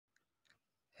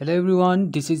Hello everyone,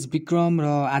 this is Vikram र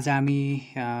आज हामी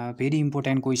भेरी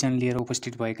इम्पोर्टेन्ट क्वेसन लिएर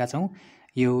उपस्थित भएका छौँ।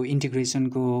 यो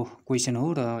इन्टिग्रेसनको क्वेसन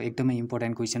हो र एकदमै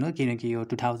इम्पोर्टेन्ट क्वेसन हो किनकि यो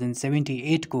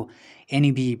 2078 को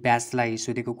NEB ब्याचलाई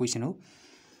सोधेको क्वेसन हो।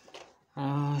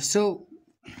 सो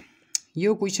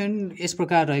यो क्वेसन यस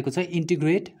प्रकार रहेको छ,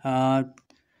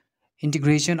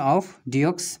 integration of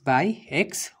dx by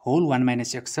x whole 1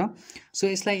 minus x छ। सो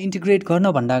यसलाई इन्टिग्रेट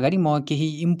गर्नभन्दा अगाडि म केही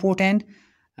इम्पोर्टेन्ट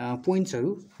पोइन्ट्सहरू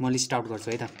म लिस्ट आउट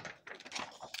गर्छु है त।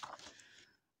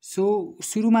 सो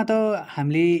सुरुमा त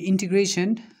हामीले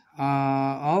integration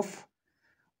of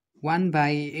 1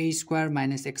 by a square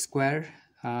minus x square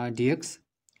dx,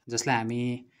 जसलाई हामी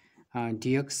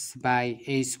dx by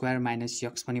a square minus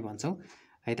x पनि भन्छौँ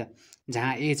है त,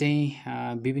 जहाँ a चाहिँ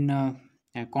विभिन्न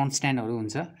कन्स्ट्यान्टहरू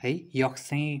हुन्छ है, x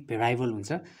चाहिँ भेरिएबल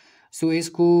हुन्छ। सो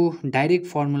यसको डाइरेक्ट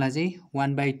फर्मुला चाहिँ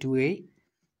 1 by 2a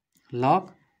log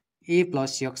a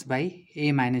plus x by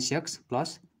a minus x plus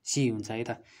c हुन्छ है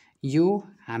त। यो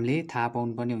हामीले थाहा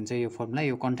पाउनुपर्ने हुन्छ, यो फर्मुला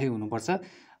यो कन्ठै हुनुपर्छ।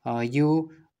 यो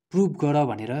प्रुभ गर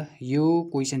भनेर, यो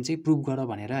क्वेसन चाहिँ प्रुभ गर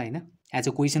भनेर हैन, एज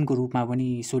अ क्वेसनको रूपमा पनि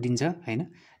सोधिन्छ हैन,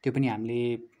 त्यो पनि हामीले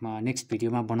नेक्स्ट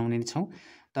भिडियोमा बनाउने नै छौँ।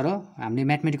 तर हामीले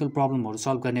म्याथमेटिकल प्रब्लमहरू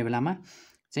सल्भ गर्ने बेलामा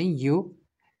चाहिँ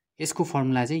यसको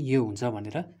फर्मुला चाहिँ यो हुन्छ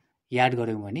भनेर याद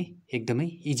गऱ्यौँ भने एकदमै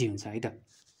इजी हुन्छ है त।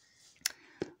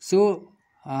 सो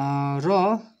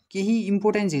र केही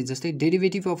इम्पोर्टेन्ट चाहिँ जस्तै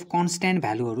डेरिभेटिभ अफ कन्स्ट्यान्ट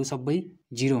भ्यालुहरू सबै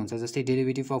 0 हुन्छ, जस्तै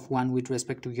derivative of 1 with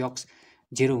respect to x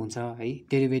 0 हुन्छ है,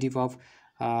 derivative of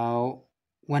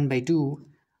 1 by 2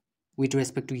 with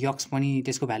respect to x पनि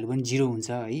त्यसको भ्यालु पनि 0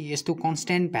 हुन्छ है। यस्तो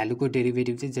कन्स्ट्यान्ट भ्यालुको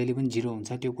डेरिभेटिभ चाहिँ जहिले पनि 0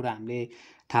 हुन्छ, त्यो कुरा हामीले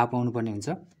थाहा पाउनुपर्ने हुन्छ।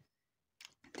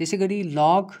 त्यसै गरी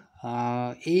लग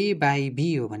a बाई b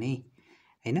हो भने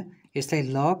हैन, यसलाई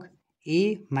लग a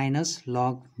माइनस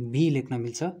लग b लेख्न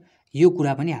मिल्छ, यो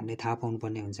कुरा पनि हामीले थाहा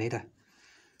पाउनुपर्ने हुन्छ है त।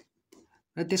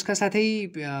 र त्यसका साथै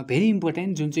भेरी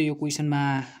इम्पोर्टेन्ट जुन चाहिँ यो क्वेसनमा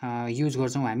युज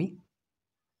गर्छौँ हामी,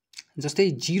 जस्तै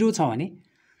 0 छ भने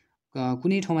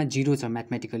कुनै ठाउँमा 0 छ,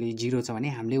 म्याथमेटिकली 0 छ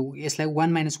भने हामीले यसलाई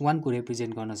 1 माइनस 1 को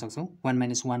रिप्रेजेन्ट गर्न सक्छौँ, 1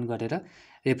 माइनस 1 गरेर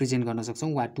रिप्रेजेन्ट गर्न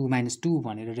सक्छौँ, वा 2 माइनस 2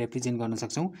 भनेर रिप्रेजेन्ट गर्न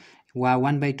सक्छौँ, वा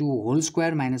 1 by 2 whole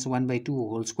square minus 1 by 2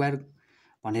 whole square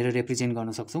भनेर रिप्रेजेन्ट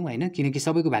गर्न सक्छौँ हैन, किनकि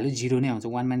सबैको भ्यालु 0 नै आउँछ।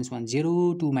 1 minus 1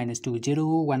 0, 2 minus 2 0,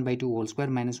 1 by 2 whole square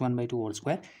minus 1 by 2 whole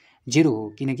square 0 हो।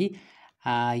 किनकि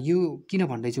यो किन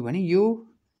भन्दैछु भने यो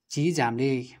चिज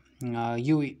हामीले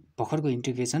यो भर्खरको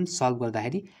इन्टिग्रेसन सल्भ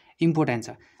गर्दाखेरि इम्पोर्टेन्ट छ।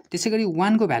 त्यसै गरी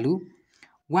 1 को भ्यालु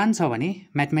 1 छ भने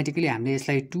म्याथमेटिकली हामीले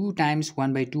यसलाई 2 टाइम्स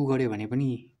 1 बाई 2 गऱ्यो भने पनि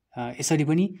यसरी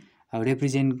पनि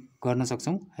रिप्रेजेन्ट गर्न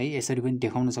सक्छौँ है, यसरी पनि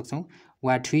देखाउन सक्छौँ,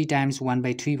 वा 3 टाइम्स 1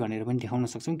 बाई 3 भनेर पनि देखाउन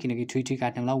सक्छौँ, किनकि 3 3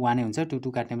 काट्ने बेला 1 नै हुन्छ, 2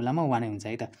 2 काट्ने बेलामा 1 नै हुन्छ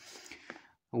है त।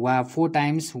 वा 4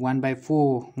 टाइम्स 1 बाई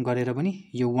 4 गरेर पनि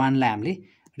यो 1 लाई हामीले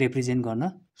रिप्रेजेन्ट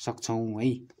गर्न सक्छौँ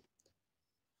है।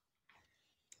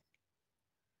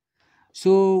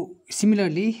 सो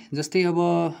सिमिलरली जस्तै अब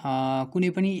कुनै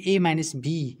पनि a माइनस b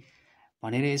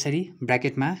भनेर यसरी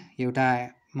ब्र्याकेटमा एउटा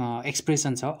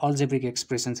एक्सप्रेसन छ, अल्जेब्रिक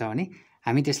एक्सप्रेसन छ भने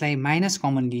हामी त्यसलाई माइनस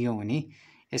कमन लियौँ भने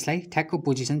यसलाई ठ्याक्क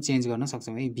पोजिसन चेन्ज गर्न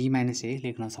सक्छौँ है, b माइनस a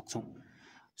लेख्न सक्छौँ।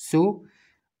 सो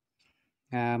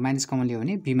माइनस कमन लियो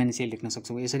भने b माइनस a लेख्न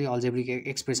सक्छौँ, यसरी अल्जेब्रिक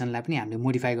एक्सप्रेसनलाई पनि हामीले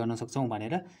मोडिफाई गर्न सक्छौँ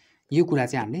भनेर यो कुरा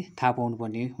चाहिँ हामीले थाहा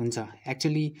पाउनुपर्ने हुन्छ।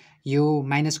 एक्चुअली यो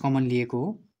माइनस कमन लिएको हो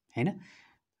हैन,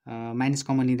 माइनस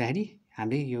कमन लिँदाखेरि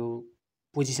हामीले यो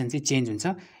पोजिसन चाहिँ चेन्ज हुन्छ।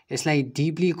 यसलाई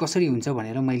डिपली कसरी हुन्छ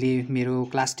भनेर मैले मेरो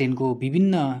क्लास 10 को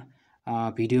विभिन्न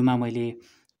भिडियोमा मैले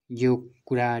यो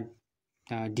कुरा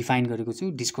डिफाइन गरेको छु,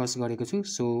 डिस्कस गरेको छु।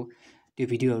 सो त्यो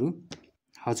भिडियोहरू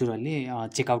हजुरहरूले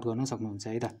चेकआउट गर्न सक्नुहुन्छ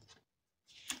है त।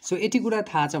 सो यति कुरा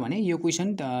थाहा छ भने यो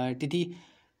क्वेसन त्यति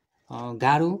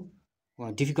गाह्रो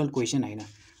डिफिकल्ट क्वेसन होइन।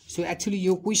 सो एक्चुअली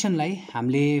यो क्वेसनलाई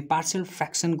हामीले पार्शियल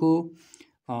फ्र्याक्सनको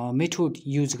मेथड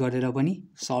युज गरेर पनि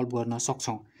सल्भ गर्न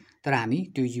सक्छौँ, तर हामी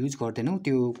त्यो युज गर्दैनौँ,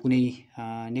 त्यो कुनै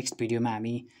नेक्स्ट भिडियोमा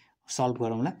हामी सल्भ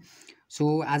गरौँला। सो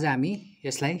आज हामी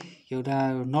यसलाई एउटा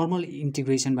नर्मल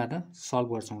इन्टिग्रेसनबाट सल्भ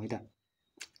गर्छौँ है त।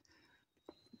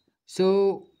 So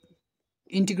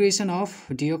integration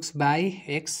of dx by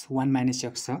x 1 minus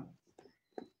x छ।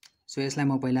 सो यसलाई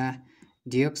म पहिला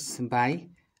dx बाई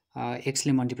x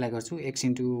ले मल्टिप्लाई गर्छु, x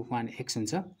इन्टु 1 x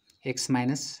हुन्छ, x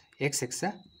माइनस x x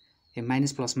छ,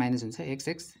 माइनस प्लस माइनस हुन्छ, x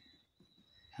x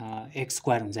x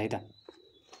स्क्वायर हुन्छ है त।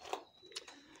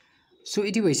 सो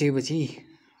यति भइसकेपछि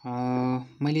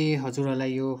मैले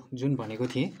हजुरहरूलाई यो जुन भनेको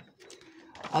थिएँ,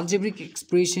 अल्जेब्रिक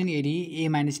एक्सप्रेसन यदि a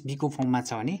माइनस b को फर्ममा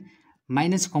छ भने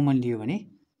माइनस कमन लियो भने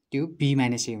त्यो b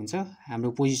माइनस a हुन्छ,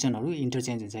 हाम्रो पोजिसनहरू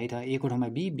इन्टरचेन्ज हुन्छ है त, a को ठाउँमा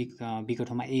b को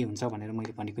ठाउँमा a हुन्छ भनेर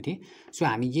मैले भनेको थिएँ। सो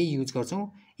हामी यही युज गर्छौँ,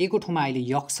 a को ठाउँमा अहिले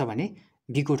x छ भने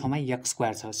b को ठाउँमा x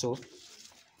स्क्वायर छ। सो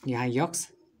यहाँ x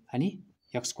अनि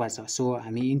x स्क्वायर छ। सो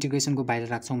हामी इन्टिग्रेसनको बाहिर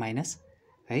राख्छौँ माइनस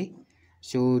है।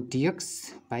 सो dx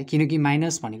बाई किनकि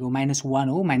माइनस भनेको -1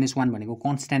 हो, -1 भनेको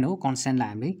कन्स्ट्यान्ट हो, कन्स्ट्यान्टलाई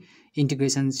हामीले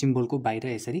इन्टिग्रेसन सिम्बलको बाहिर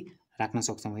यसरी राख्न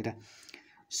सक्छौँ है त।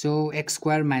 So x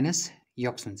square minus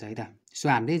x हुन्छ है त। सो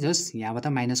हामीले जस्ट यहाँबाट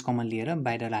माइनस कमन लिएर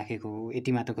बाहिर राखेको हो,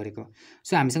 यति मात्र गरेको।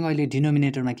 सो हामीसँग अहिले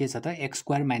डिनोमिनेटरमा के छ त x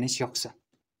स्क्वायर माइनस x छ।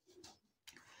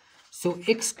 So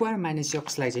x square minus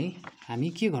x लाई चाहिँ हामी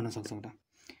के गर्न सक्छौँ त,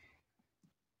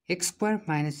 x स्क्वायर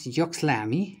माइनस x लाई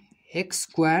हामी x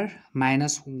square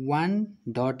minus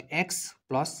 1.x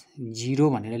plus 0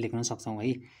 भनेर लेख्न सक्छौँ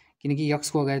है। किनकि x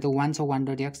को अगाडि त 1 छ,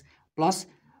 1.x प्लस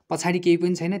पछाडि केही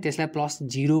पनि छैन, त्यसलाई प्लस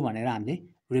 0 भनेर हामीले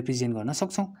रिप्रेजेन्ट गर्न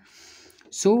सक्छौँ।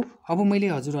 सो अब मैले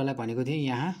हजुरहरूलाई भनेको थिएँ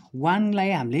यहाँ 1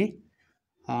 लाई हामीले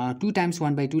 2 टाइम्स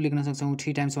 1/2 लेख्न सक्छौँ,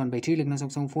 3 टाइम्स 1/3 लेख्न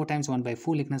सक्छौँ, 4 टाइम्स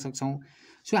 1/4 लेख्न सक्छौँ।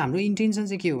 सो हाम्रो इन्टेन्सन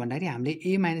चाहिँ के हो भन्दाखेरि हामीले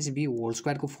a माइनस b होल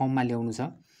स्क्वायरको फर्ममा ल्याउनु छ।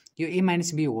 यो a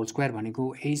minus b whole square भनेको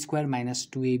a square minus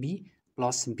 2ab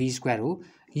plus b square हो।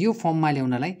 यो फर्ममा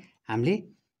ल्याउनलाई हामीले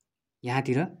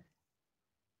यहाँतिर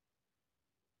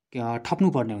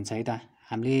थप्नुपर्ने हुन्छ है त,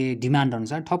 हामीले डिमान्ड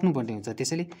अनुसार थप्नुपर्ने हुन्छ।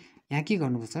 त्यसैले यहाँ के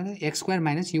गर्नुपर्छ, x स्क्वायर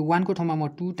माइनस यो 1 को ठाउँमा म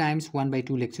 2 टाइम्स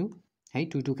 1/2 लेख्छु है,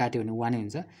 2 2 काट्यो भने 1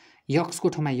 हुन्छ, x को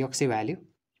ठाउँमा x भ्याल्यु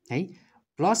है,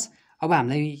 प्लस अब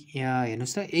हामीलाई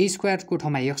हेर्नुहोस् त a स्क्वायरको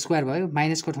ठाउँमा x स्क्वायर भयो,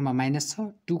 माइनसको ठाउँमा माइनस छ,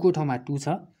 2 को ठाउँमा 2 छ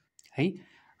है,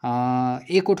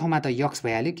 a को ठाउँमा त x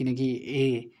भइहाल्यो किनकि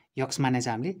a x माने छ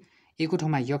हामीले, a को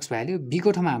ठाउँमा x भइहाल्यो, b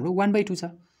को ठाउँमा हाम्रो 1/2 छ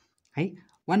है,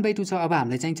 1/2 छ। अब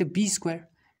हामीलाई चाहिन्छ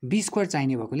b स्क्वायर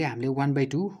चाहिने भएकोले हामीले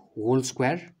 1/2 होल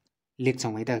स्क्वायर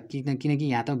लेख्छौँ है त, किनकि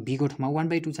यहाँ त b को ठाउँमा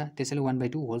 1/2 छ, त्यसैले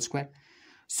 1/2 होल स्क्वायर।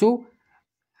 सो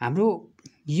हाम्रो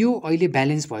यो अहिले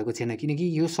ब्यालेन्स भएको छैन किनकि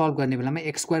यो सल्भ गर्ने बेलामा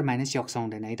x स्क्वायर माइनस x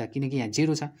आउँदैन है त, किनकि यहाँ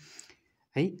 0 छ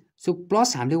है। सो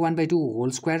प्लस हामीले 1/2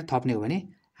 होल स्क्वायर थप्ने हो भने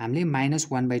हामीले माइनस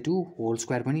 1/2 होल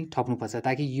स्क्वायर पनि थप्नुपर्छ,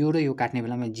 ताकि यो र यो काट्ने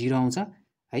बेलामा 0 आउँछ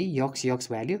है, x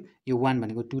भ्याल्यु यो 1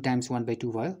 भनेको 2 टाइम्स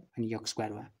 1/2 भयो अनि x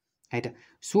स्क्वायर भयो है त।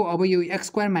 सो अब यो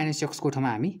x स्क्वायर माइनस x को ठाउँमा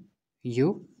हामी यो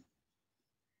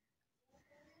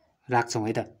राख्छौँ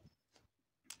है त।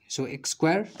 So x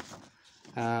square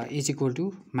is equal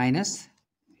two minus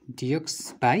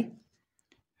dx by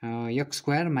x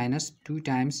square minus 2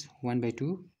 times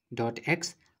 1/2 dot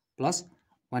x plus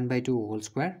 1/2 whole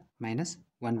square minus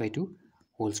 1/2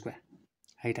 whole square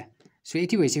है त। सो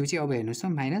यति भइसकेपछि अब हेर्नुहोस् त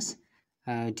माइनस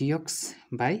dx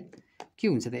बाई के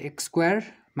हुन्छ त x square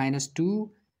minus 2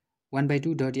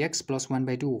 1/2 dot x plus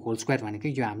 1/2 whole square भनेको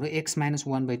यो हाम्रो x माइनस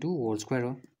 1/2 होल स्क्वायर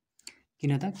हो।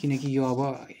 किन त, किनकि यो अब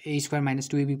a square minus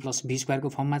 2ab plus b स्क्वायरको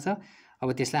फर्ममा छ।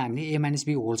 अब त्यसलाई हामीले a minus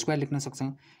b whole square लेख्न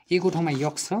सक्छौँ। a को ठाउँमा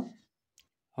x छ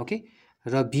ओके,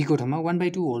 र b को ठाउँमा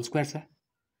 1/2 होल स्क्वायर छ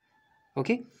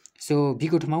ओके। सो b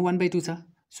को ठाउँमा 1/2 छ।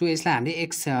 सो यसलाई हामीले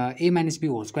a माइनस b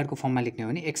होल स्क्वायरको फर्ममा लेख्ने हो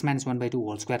भने x माइनस 1/2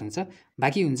 होल स्क्वायर हुन्छ,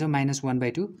 बाँकी हुन्छ माइनस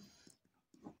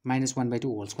 1/2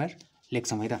 होल स्क्वायर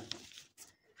लेख्छौँ है त।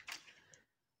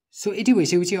 सो यति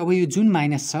भइसकेपछि अब यो जुन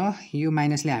माइनस छ यो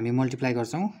माइनसले हामी मल्टिप्लाई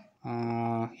गर्छौँ,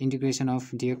 integration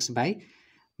of dx by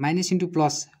minus into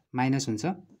plus minus हुन्छ।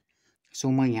 सो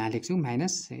म यहाँ लेख्छु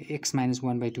minus x minus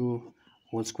 1/2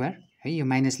 whole square है, यो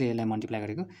माइनसले यसलाई मल्टिप्लाई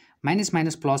गरेको, माइनस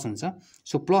माइनस प्लस हुन्छ।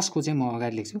 सो प्लसको चाहिँ म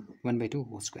अगाडि लेख्छु 1/2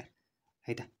 होल स्क्वायर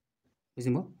है त,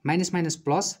 बुझ्नुभयो। Minus minus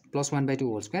plus, plus 1/2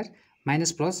 whole square,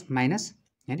 minus plus minus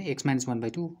होइन x माइनस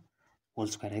 1/2 होल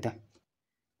स्क्वायर है त।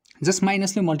 जस्ट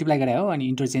माइनसले मल्टिप्लाई गरे हो अनि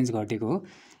इन्टरचेन्ज गरिदिएको हो,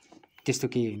 त्यस्तो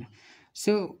केही होइन।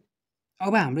 सो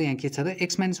अब हाम्रो यहाँ के छ त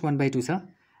x माइनस 1/2 छ,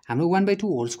 हाम्रो 1/2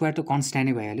 होल स्क्वायर त कन्स्ट्यान्ट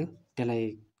नै भइहाल्यो, त्यसलाई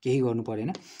केही गर्नु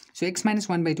परेन। सो x माइनस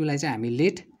 1/2 लाई चाहिँ हामी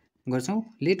लेट गर्छौँ,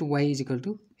 late y is equal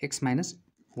two x minus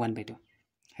 1/2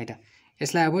 है त।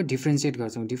 यसलाई अब डिफ्रेन्सिएट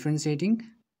गर्छौँ, differentiating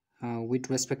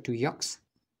with respect to x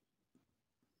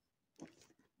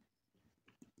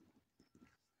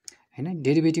होइन,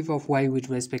 derivative of y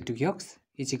with respect to x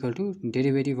is equal two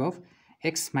derivative of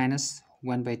x minus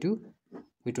 1/2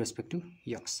 with respect to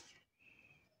x।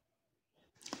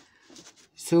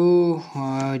 So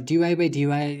dy by dy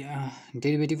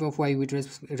derivative of y with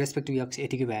respect to x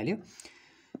यतिकै भइहाल्यो।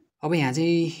 अब यहाँ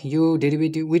चाहिँ यो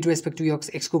derivative with respect to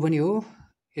x को पनि हो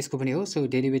यसको पनि हो। So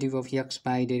derivative of x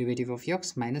by derivative of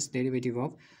x minus derivative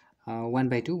of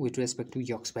 1/2 with respect to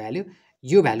x भइहाल्यो।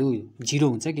 यो भ्यालु 0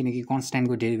 हुन्छ किनकि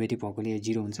कन्स्ट्यान्टको डेरिभेटिभ भएकोले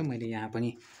 0 हुन्छ। मैले यहाँ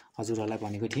पनि हजुरहरूलाई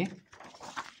भनेको थिएँ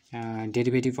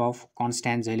डेरिभेटिभ अफ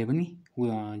कन्स्ट्यान्ट जहिले पनि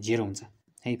 0 हुन्छ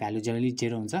है, भ्यालु जहिले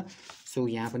 0 हुन्छ। सो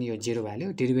यहाँ पनि यो 0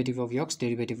 value, derivative of x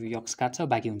derivative of x काट्छ,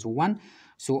 बाँकी हुन्छ 1।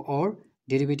 So or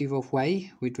derivative of y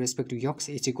with respect to x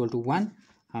is equal to 1,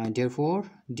 therefore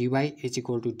dy is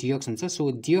equal to dx हुन्छ।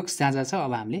 सो dx जहाँ छ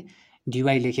अब हामीले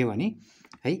dy लेख्यो भने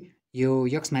है, यो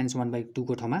x - 1/2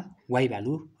 को ठाउँमा y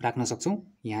भ्यालु राख्न सक्छौं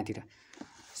यहाँतिर।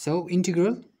 सो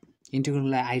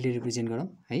इन्टिग्रललाई i ले रिप्रेजेन्ट गरौँ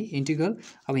है। इन्टिग्रल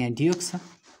अब यहाँ dx छ,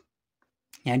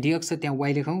 यहाँ dx छ, त्यहाँ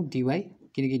y लेखौँ dy,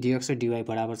 किनकि dx र dy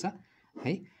बराबर छ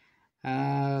है।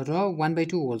 र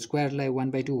 1/2 होल स्क्वायरलाई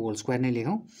 1/2 होल स्क्वायर नै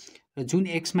लेखौँ र जुन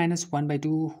x -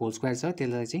 1/2 होल स्क्वायर छ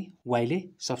त्यसलाई चाहिँ y ले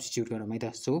सब्स्टिट्युट गरौँ है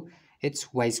त। सो इट्स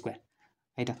y स्क्वायर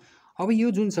है त। अब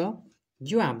यो जुन छ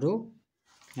यो हाम्रो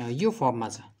यो फर्ममा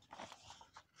छ,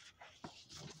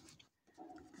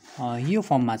 यो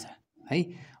फर्ममा छ है।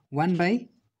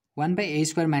 1/a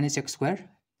square minus x square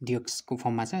dx को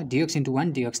फर्ममा छ। dx *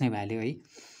 1 dx नै भइहाल्यो है।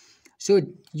 सो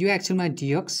यो एक्चुअलमा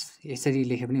dx यसरी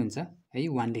लेखे पनि हुन्छ है,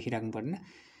 1 लेखिराख्नु पर्दैन।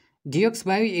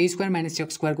 dx/a square minus x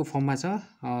square को फर्ममा छ।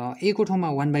 a को ठाउँमा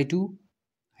 1/2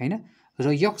 हैन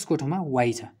र x को ठाउँमा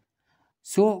y छ।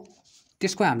 सो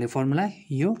त्यसको हामीले फर्मुला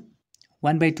यो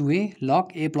 1/2a log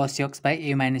a plus x by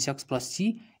a minus x plus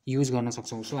c use गर्न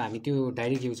सक्छौं। सो हामी त्यो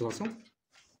डाइरेक्ट युज गर्छौं।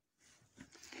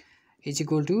 Is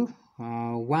equal to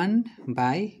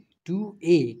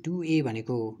 1/2a, 2a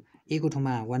भनेको a को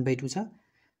ठाउँमा 1/2 छ,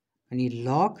 अनि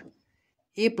log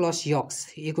a plus x,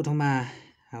 a को ठाउँमा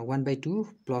 1/2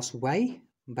 plus y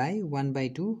by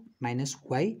 1/2 minus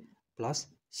y plus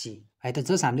c है त।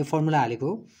 जस हामीले फर्मुला हालेको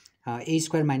a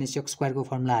square minus x square को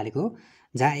फर्मुला हालेको,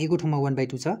 जहाँ a को ठाउँमा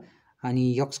 1/2 छ अनि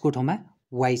x को ठाउँमा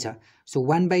y छ। So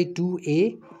 1/2a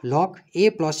log a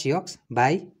plus x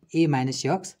by a minus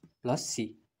x plus c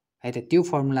है त। त्यो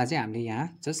फर्मुला चाहिँ हामीले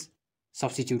यहाँ जस्ट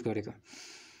सब्स्टिट्युट गरेको।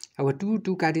 अब 2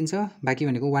 2 काटिन्छ, बाँकी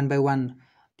भनेको 1/1,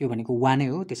 त्यो भनेको 1 नै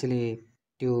हो, त्यसैले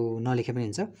त्यो नलेखे पनि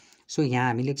हुन्छ। सो यहाँ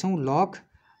हामी लेख्छौं log,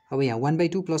 अब यहाँ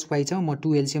 1/2 plus y छ, म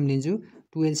 2 एलसीएम लिन्छु।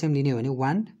 2 एलसीएम लिने हो भने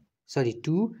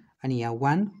 2 अनि यहाँ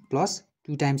 1 plus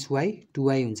 2 times y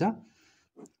 2y हुन्छ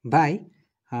बाई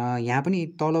यहाँ पनि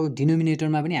तल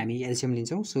डिनोमिनेटरमा पनि हामी एलसीएम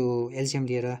लिन्छौं। सो एलसीएम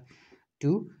लिएर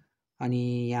 2 अनि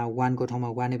यहाँ 1 को ठाउँमा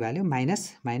 1 नै भ्याल्यु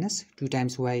माइनस 2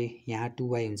 times y यहाँ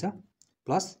 2y हुन्छ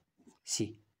प्लस c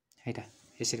है त।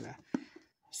 यसरी भयो।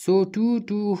 सो 2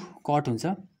 2 कट हुन्छ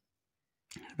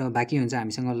र बाँकी हुन्छ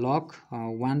हामीसँग log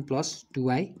 1 plus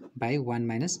 2y by 1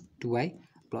 minus 2y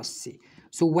plus c।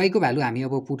 So y को भ्यालु हामी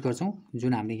अब पुट गर्छौं,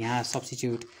 जुन हामीले यहाँ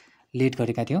सब्स्टिट्युट लेट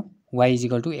गरेका थियौं, y =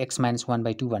 x -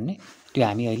 1/2 भन्ने, त्यो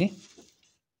हामी अहिले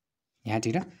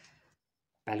यहाँतिर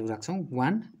value राख्छौं।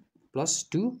 1 plus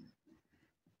 2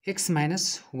 x -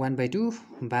 1/2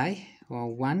 by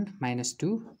 1 minus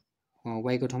 2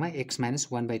 y को ठाउँमा x -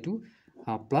 1/2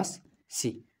 plus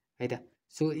c है त।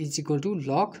 So is equal to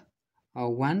log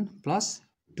 1 plus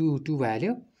 2 2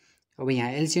 भइहाल्यो। अब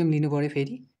यहाँ एलसीएम लिनु पर्यो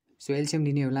फेरि। सो एलसीएम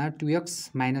लिने होला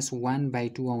 2x -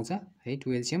 1/2 आउँछ है,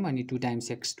 2 एलसीएम अनि 2 times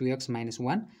x 2x -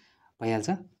 1 भइहाल्छ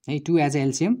है। 2 एज अ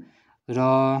एलसीएम र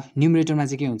न्युमरेटरमा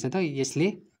चाहिँ के हुन्छ त, यसले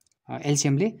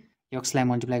एलसीएमले x लाई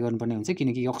मल्टिप्लाई गर्नुपर्ने हुन्छ,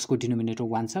 किनकि x को डिनोमिनेटर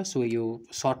 1 छ। सो यो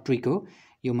सर्ट ट्रिक हो,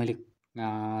 यो मैले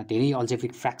धेरै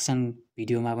अल्जेब्रिक फ्र्याक्सन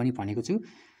भिडियोमा पनि भनेको छु।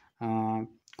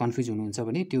 कन्फ्युज हुनुहुन्छ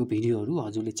भने त्यो भिडियोहरू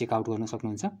हजुरले चेकआउट गर्न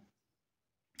सक्नुहुन्छ।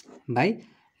 बाई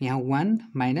यहाँ 1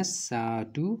 minus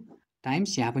 2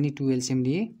 टाइम्स यहाँ पनि 2 एलसीएम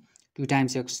लिए, 2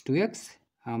 times x 2x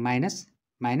माइनस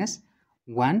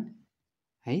 1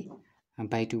 है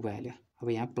बाई 2 भइहाल्यो। अब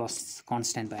यहाँ प्लस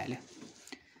कन्स्ट्यान्ट भइहाल्यो।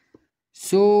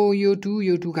 सो यो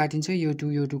 2 काटिन्छ, यो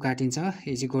 2 काटिन्छ,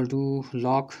 is equal to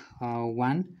log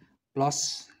 1 plus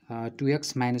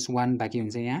 2x - 1 बाँकी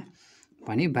हुन्छ यहाँ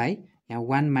भने बाई यहाँ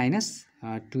 1 minus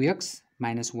 2x -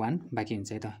 1 बाँकी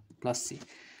हुन्छ है त plus c।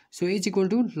 So is equal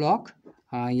to log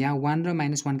यहाँ 1 र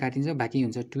 -1 काटिन्छ, बाँकी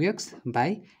हुन्छ 2x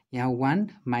बाई यहाँ 1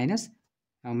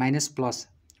 minus plus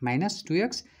minus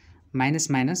 2x minus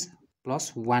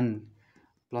plus 1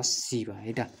 plus c भयो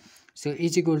है त। So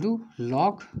is equal to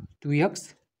log 2x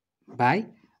by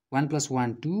 1 plus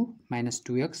 1 2 minus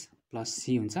 2x plus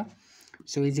c हुन्छ।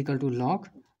 So is equal to log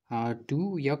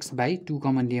 2x by 2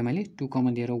 common लिए मैले, 2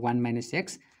 कमन लिएर 1 minus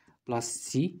x plus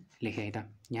c लेखेँ है त।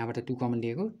 यहाँबाट 2 कमन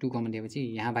लिएको, 2 कमन लिएपछि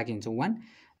यहाँ बाँकी हुन्छ 1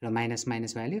 र माइनस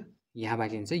भ्याल्यु यहाँ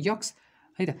बाँकी हुन्छ x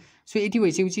है त। सो यति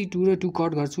भइसकेपछि 2 र 2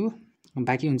 कट गर्छु,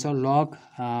 बाँकी हुन्छ log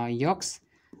x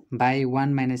by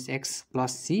 1 minus x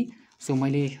plus c। So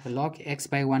मैले log x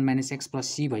by 1 minus x plus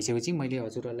c भइसकेपछि मैले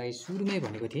हजुरहरूलाई सुरुमै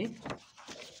भनेको थिएँ,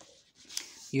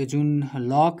 यो जुन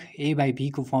log a बाई b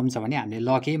को फर्म छ भने हामीले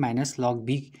log a minus log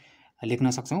b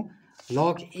लेख्न सक्छौं।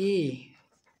 log a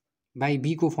बाई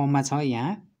b को फर्ममा छ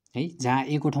यहाँ है, जहाँ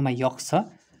a को ठाउँमा x छ,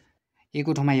 a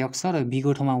को ठाउँमा x छ र b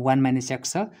को ठाउँमा 1 minus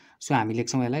x छ। सो हामी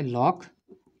लेख्छौं यसलाई log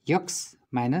x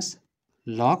minus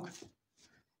log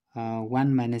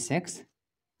 1 minus x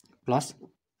plus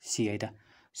c है त।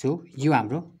 सो यो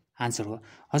हाम्रो आन्सर हो।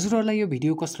 हजुरहरूलाई यो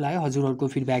भिडियो कस्तो लाग्यो? हजुरहरूको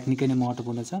फिडब्याक निकै नै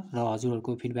महत्त्वपूर्ण छ र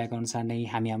हजुरहरूको फिडब्याक अनुसार नै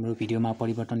हामी हाम्रो भिडियोमा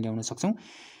परिवर्तन ल्याउन सक्छौँ।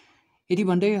 यदि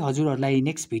भन्दै हजुरहरूलाई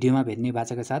नेक्स्ट भिडियोमा भेट्ने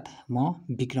बाचाका साथ म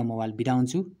विक्रम मोबाइल बिदा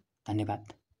हुन्छु।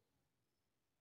 धन्यवाद।